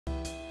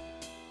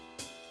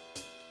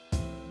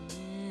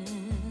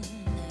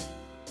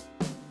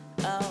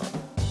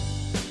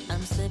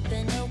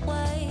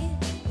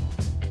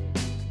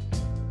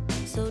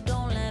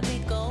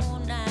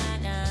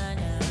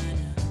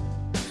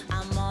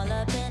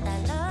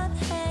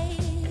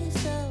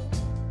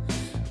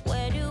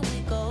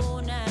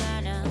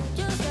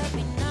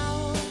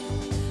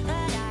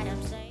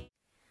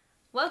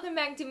Welcome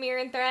back to Mirror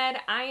and Thread.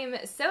 I am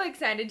so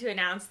excited to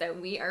announce that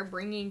we are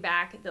bringing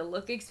back the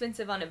Look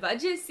Expensive on a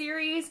Budget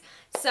series.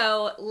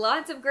 So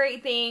lots of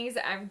great things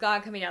I've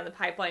got coming down the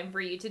pipeline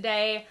for you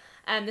today.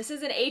 This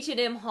is an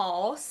H&M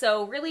haul,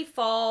 so really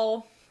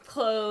fall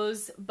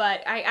clothes,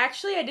 but I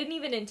didn't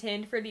even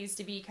intend for these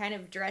to be kind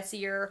of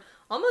dressier,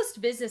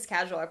 almost business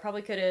casual. I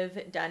probably could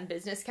have done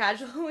business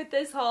casual with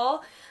this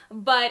haul,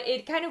 but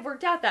it kind of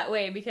worked out that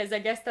way because I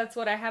guess that's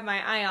what I have my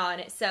eye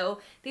on. So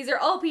these are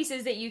all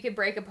pieces that you could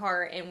break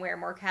apart and wear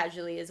more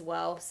casually as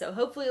well. So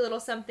hopefully a little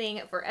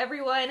something for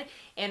everyone.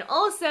 And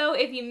also,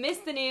 if you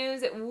missed the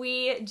news,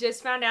 we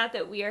just found out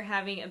that we are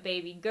having a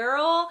baby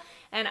girl,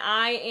 and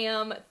I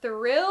am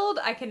thrilled.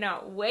 I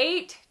cannot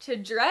wait to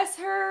dress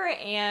her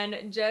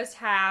and just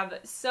have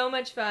so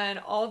much fun,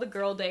 all the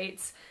girl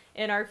dates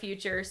in our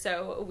future.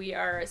 So we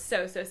are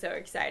so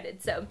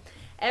excited. So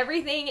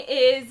everything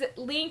is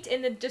linked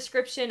in the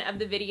description of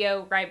the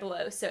video right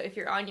below. So if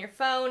you're on your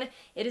phone,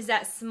 it is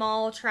that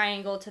small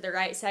triangle to the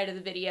right side of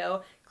the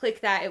video.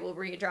 Click that, it will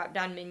bring a drop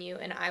down menu,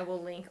 and I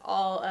will link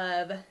all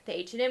of the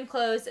H&M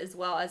clothes as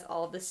well as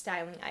all of the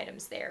styling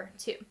items there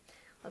too.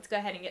 Let's go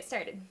ahead and get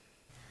started.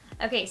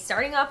 Okay,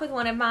 starting off with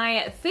one of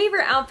my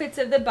favorite outfits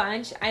of the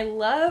bunch. I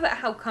love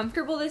how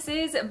comfortable this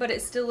is, but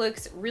it still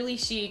looks really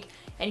chic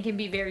and can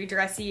be very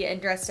dressy and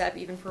dressed up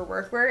even for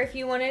workwear if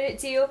you wanted it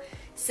to.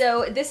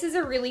 So this is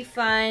a really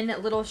fun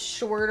little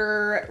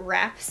shorter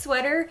wrap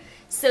sweater.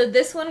 So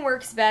this one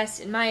works best,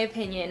 in my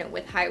opinion,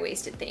 with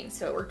high-waisted things.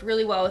 So it worked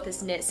really well with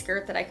this knit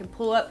skirt that I can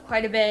pull up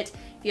quite a bit.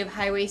 If you have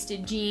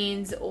high-waisted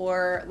jeans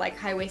or like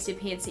high-waisted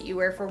pants that you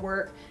wear for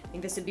work, I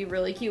think this would be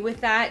really cute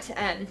with that.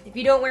 If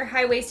you don't wear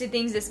high-waisted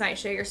things, this might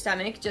show your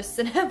stomach, just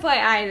an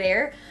FYI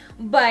there.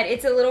 But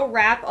it's a little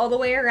wrap all the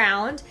way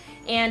around,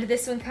 and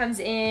this one comes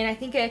in, I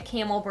think, a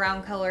camel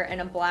brown color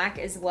and a black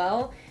as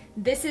well.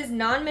 This is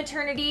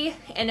non-maternity,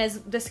 and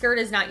as the skirt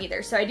is not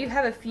either. So I do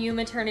have a few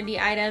maternity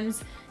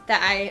items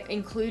that I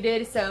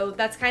included, so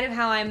that's kind of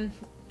how I'm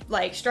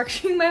like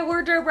structuring my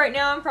wardrobe right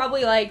now. I'm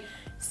probably like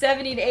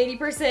 70 to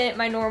 80%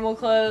 my normal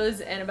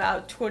clothes and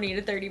about 20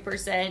 to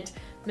 30%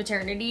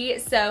 maternity.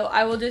 So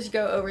I will just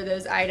go over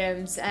those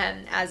items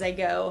as I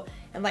go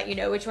and let you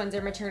know which ones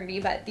are maternity,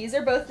 but these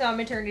are both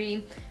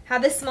non-maternity.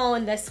 Have the small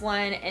in this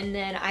one, and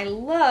then I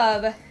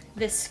love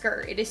this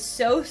skirt. It is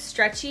so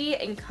stretchy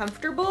and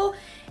comfortable,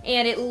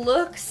 and it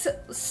looks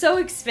so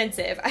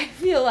expensive, I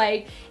feel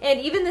like. And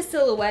even the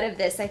silhouette of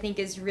this I think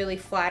is really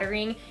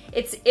flattering.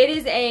 It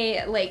is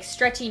a like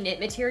stretchy knit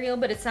material,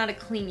 but it's not a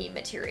clingy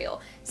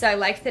material. So I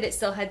liked that it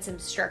still had some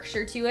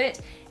structure to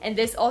it. And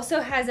this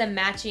also has a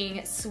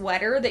matching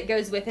sweater that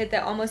goes with it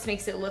that almost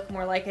makes it look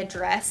more like a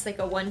dress, like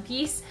a one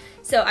piece.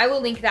 So I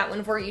will link that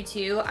one for you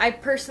too. I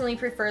personally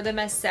prefer them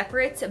as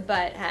separates,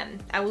 but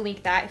I will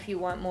link that if you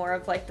want more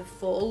of like the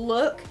full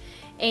look.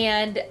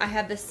 And I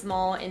have the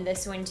small in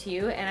this one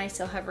too, and I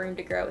still have room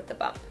to grow with the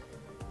bump.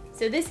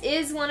 So this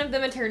is one of the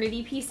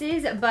maternity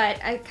pieces,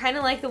 but I kind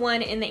of like the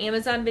one in the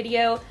Amazon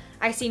video.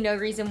 I see no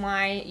reason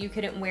why you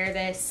couldn't wear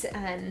this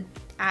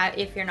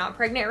if you're not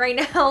pregnant right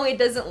now. It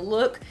doesn't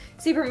look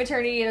super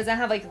maternity. It doesn't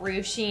have like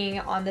ruching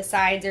on the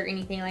sides or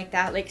anything like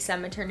that like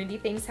some maternity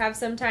things have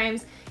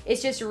sometimes.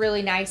 It's just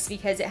really nice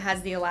because it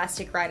has the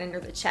elastic right under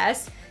the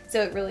chest,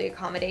 so it really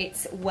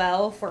accommodates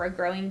well for a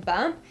growing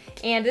bump.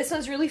 And this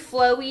one's really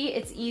flowy.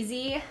 It's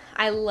easy.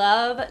 I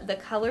love the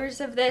colors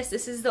of this.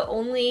 This is the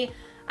only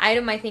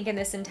item I think in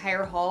this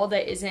entire haul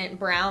that isn't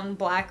brown,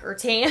 black, or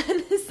tan.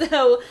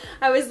 So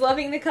I was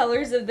loving the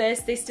colors of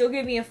this. They still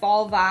give me a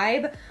fall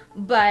vibe,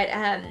 but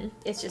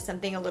it's just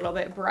something a little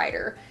bit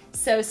brighter.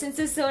 So since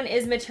this one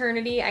is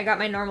maternity, I got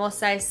my normal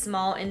size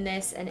small in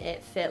this, and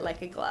it fit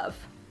like a glove.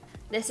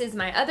 This is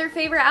my other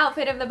favorite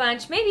outfit of the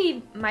bunch,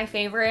 maybe my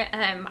favorite.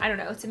 I don't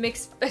know, it's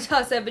a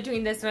toss-up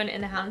between this one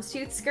and the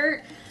houndstooth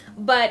skirt.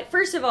 But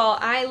first of all,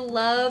 I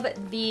love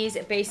these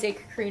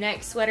basic crew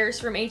neck sweaters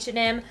from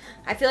H&M.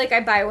 I feel like I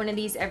buy one of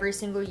these every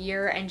single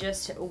year and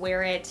just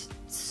wear it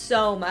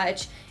so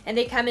much. And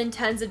they come in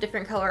tons of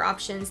different color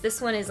options. This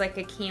one is like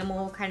a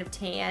camel kind of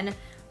tan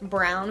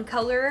brown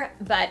color,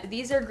 but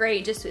these are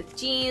great just with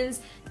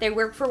jeans. They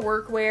work for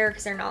workwear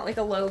because they're not like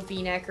a low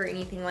v-neck or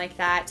anything like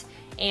that.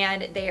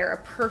 And they are a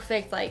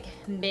perfect like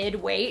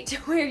mid-weight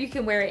where you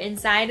can wear it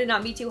inside and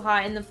not be too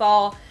hot in the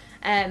fall.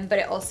 But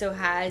it also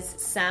has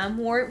some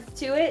warmth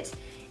to it,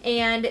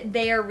 and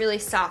they are really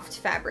soft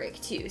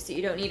fabric too, so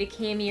you don't need a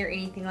cami or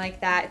anything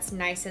like that. It's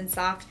nice and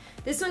soft.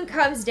 This one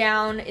comes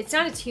down, it's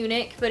not a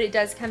tunic, but it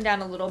does come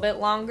down a little bit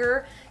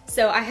longer,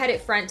 so I had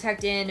it front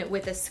tucked in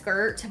with a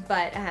skirt,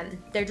 but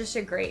they're just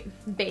a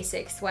great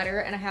basic sweater,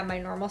 and I have my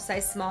normal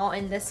size small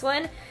in this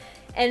one.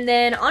 And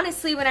then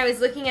honestly, when I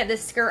was looking at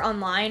this skirt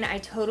online, I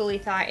totally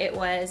thought it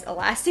was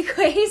elastic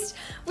waist,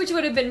 which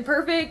would have been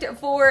perfect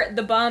for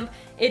the bump.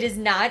 It is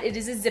not, it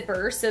is a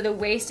zipper, so the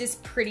waist is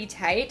pretty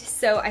tight.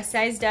 So I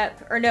sized up,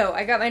 or no,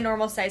 I got my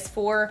normal size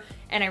 4,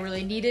 and I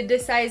really needed to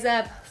size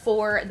up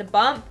for the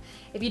bump.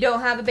 if you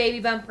don't have a baby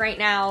bump right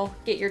now,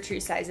 get your true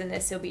size in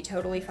this. It'll be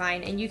totally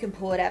fine. And you can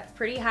pull it up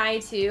pretty high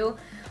too,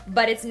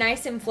 but it's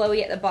nice and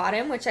flowy at the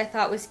bottom, which I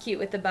thought was cute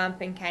with the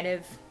bump and kind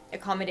of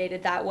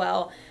accommodated that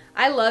well.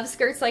 I love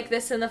skirts like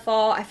this in the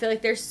fall. I feel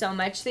like there's so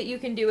much that you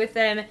can do with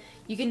them.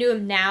 You can do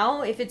them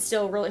now if it's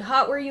still really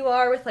hot where you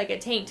are with like a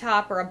tank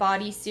top or a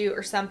bodysuit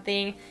or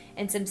something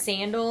and some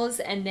sandals,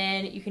 and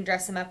then you can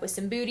dress them up with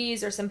some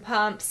booties or some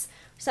pumps,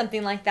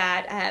 something like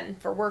that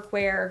for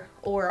workwear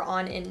or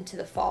on into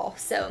the fall.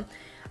 So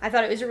I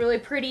thought it was a really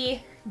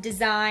pretty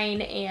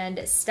design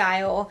and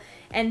style.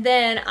 And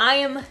then I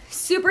am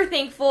super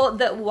thankful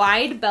that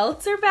wide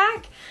belts are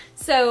back.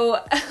 So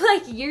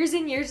like years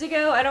and years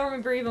ago, I don't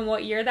remember even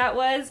what year that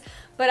was,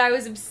 but I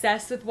was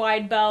obsessed with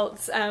wide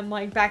belts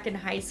like back in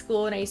high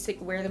school, and I used to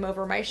wear them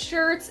over my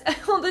shirts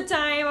all the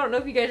time. I don't know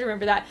if you guys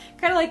remember that.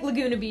 Kind of like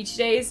Laguna Beach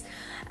days.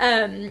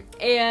 And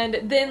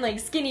then like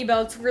skinny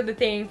belts were the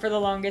thing for the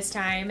longest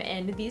time,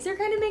 and these are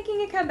kind of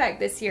making a comeback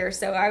this year,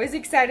 so I was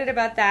excited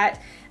about that.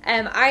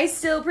 I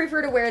still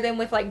prefer to wear them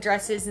with like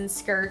dresses and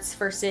skirts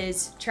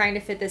versus trying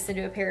to fit this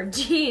into a pair of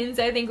jeans.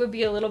 I think would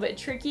be a little bit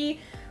tricky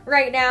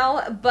right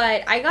now,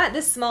 but I got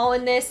the small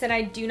in this, and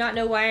I do not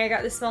know why I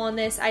got the small in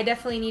this. I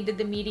definitely needed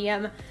the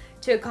medium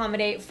to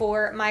accommodate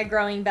for my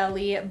growing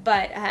belly,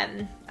 but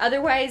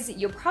otherwise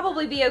you'll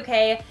probably be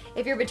okay.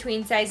 If you're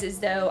between sizes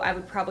though, I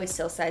would probably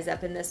still size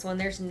up in this one.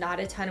 There's not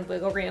a ton of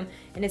wiggle room,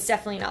 and it's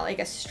definitely not like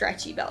a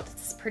stretchy belt.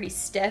 It's pretty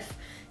stiff.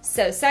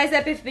 So size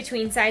up if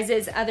between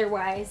sizes,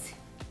 otherwise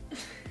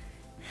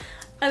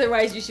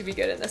you should be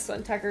good in this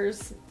one.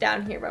 Tucker's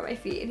down here by my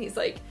feet, and he's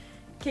like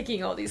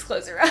kicking all these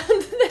clothes around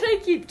that I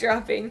keep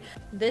dropping.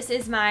 This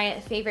is my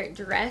favorite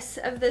dress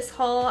of this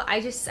haul. I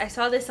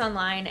saw this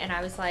online and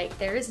I was like,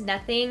 there is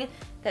nothing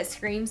that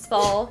screams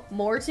fall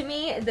more to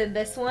me than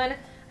this one.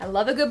 I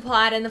love a good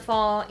plaid in the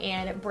fall,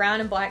 and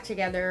brown and black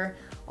together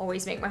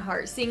always make my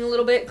heart sing a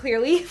little bit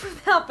clearly for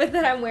the outfit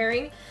that I'm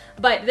wearing.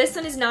 But this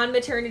one is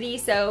non-maternity,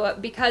 so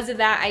because of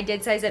that, I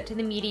did size up to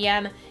the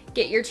medium.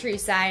 Get your true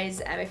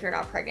size. If you're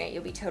not pregnant,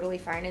 you'll be totally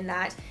fine in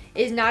that.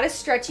 It is not a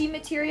stretchy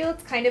material.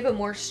 It's kind of a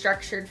more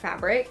structured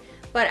fabric,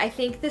 but I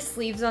think the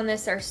sleeves on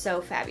this are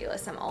so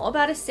fabulous. I'm all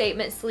about a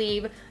statement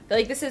sleeve. I feel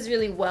like this is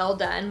really well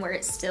done where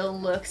it still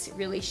looks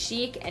really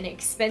chic and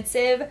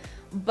expensive,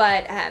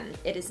 but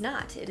it is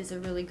not. It is a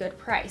really good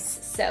price.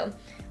 So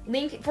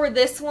link for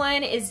this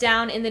one is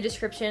down in the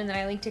description, and then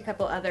I linked a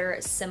couple other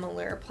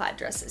similar plaid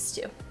dresses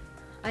too.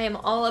 I am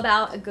all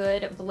about a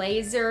good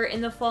blazer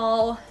in the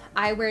fall.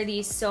 I wear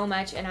these so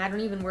much, and I don't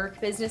even work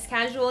business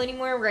casual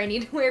anymore where I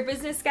need to wear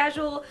business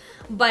casual,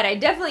 but I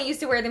definitely used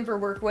to wear them for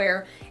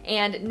workwear,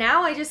 and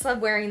now I just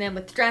love wearing them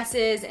with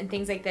dresses and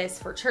things like this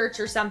for church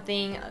or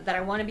something that I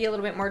want to be a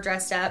little bit more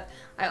dressed up.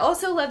 I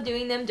also love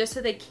doing them just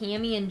with a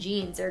cami and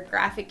jeans or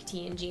graphic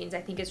tee and jeans.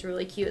 I think it's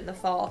really cute in the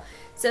fall.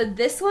 So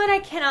this one, I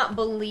cannot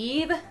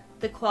believe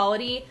the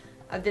quality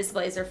of this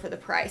blazer for the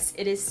price.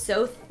 It is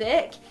so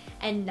thick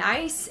and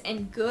nice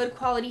and good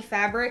quality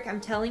fabric. I'm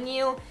telling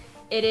you,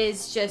 it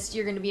is just,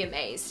 you're gonna be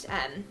amazed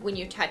when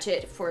you touch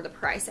it for the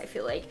price, I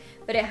feel like.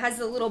 But it has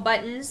the little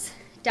buttons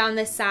down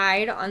the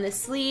side on the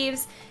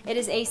sleeves. It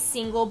is a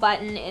single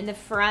button in the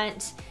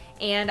front,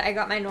 and I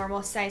got my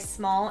normal size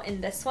small in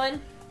this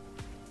one.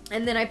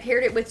 And then I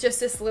paired it with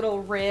just this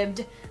little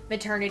ribbed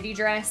maternity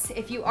dress.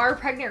 If you are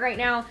pregnant right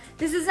now,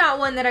 this is not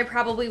one that I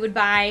probably would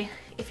buy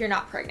if you're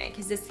not pregnant,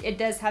 because it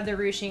does have the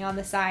ruching on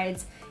the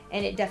sides,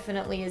 and it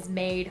definitely is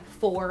made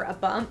for a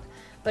bump.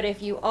 But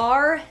if you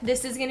are,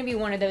 this is gonna be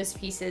one of those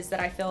pieces that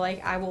I feel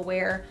like I will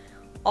wear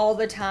all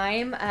the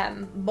time,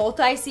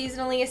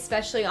 multi-seasonally,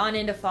 especially on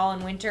into fall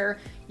and winter.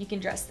 You can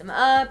dress them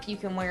up, you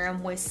can wear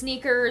them with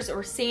sneakers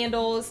or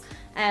sandals.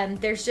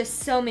 There's just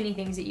so many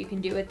things that you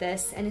can do with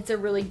this, and it's a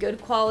really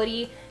good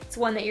quality. It's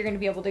one that you're gonna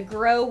be able to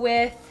grow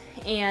with,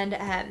 and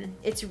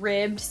it's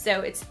ribbed, so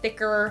it's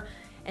thicker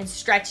and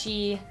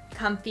stretchy,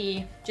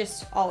 comfy,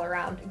 just all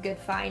around a good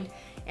find.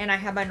 And I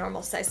have my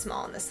normal size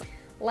small in this one.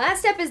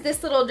 Last up is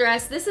this little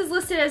dress. This is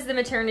listed as the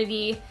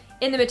maternity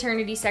in the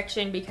maternity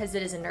section because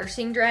it is a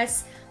nursing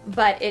dress,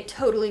 but it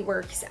totally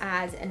works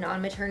as a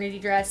non-maternity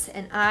dress.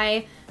 And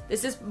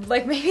this is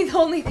like maybe the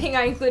only thing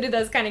I included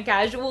that's kind of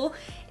casual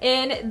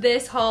in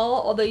this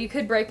haul, although you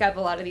could break up a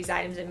lot of these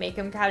items and make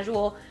them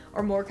casual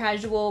or more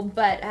casual.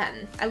 But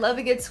I love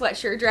a good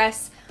sweatshirt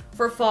dress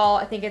for fall.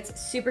 I think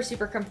it's super,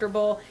 super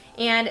comfortable.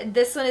 And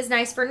this one is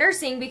nice for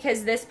nursing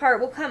because this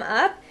part will come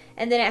up,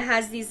 and then it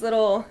has these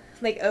little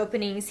like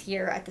openings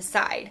here at the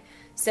side.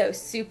 So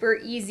super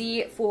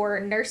easy for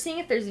nursing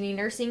if there's any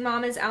nursing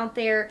mamas out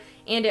there.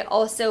 And it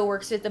also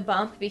works with the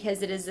bump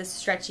because it is a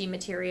stretchy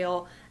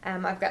material.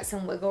 I've got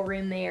some wiggle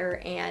room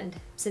there, and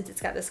since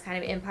it's got this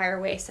kind of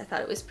empire waist, I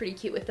thought it was pretty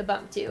cute with the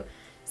bump too.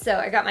 So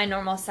I got my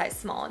normal size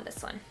small in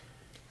this one.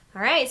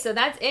 Alright, so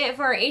that's it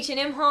for our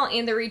H&M haul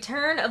and the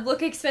return of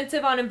Look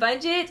Expensive on a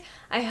Budget.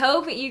 I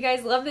hope you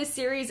guys love this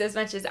series as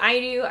much as I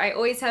do. I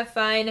always have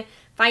fun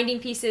finding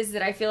pieces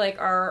that I feel like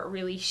are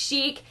really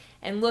chic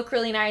and look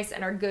really nice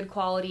and are good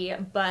quality,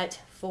 but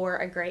for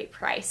a great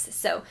price.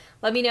 So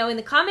let me know in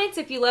the comments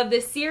if you love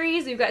this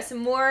series. We've got some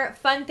more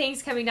fun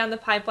things coming down the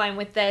pipeline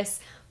with this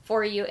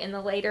for you in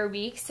the later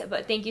weeks.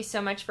 But thank you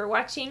so much for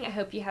watching. I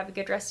hope you have a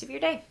good rest of your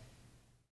day.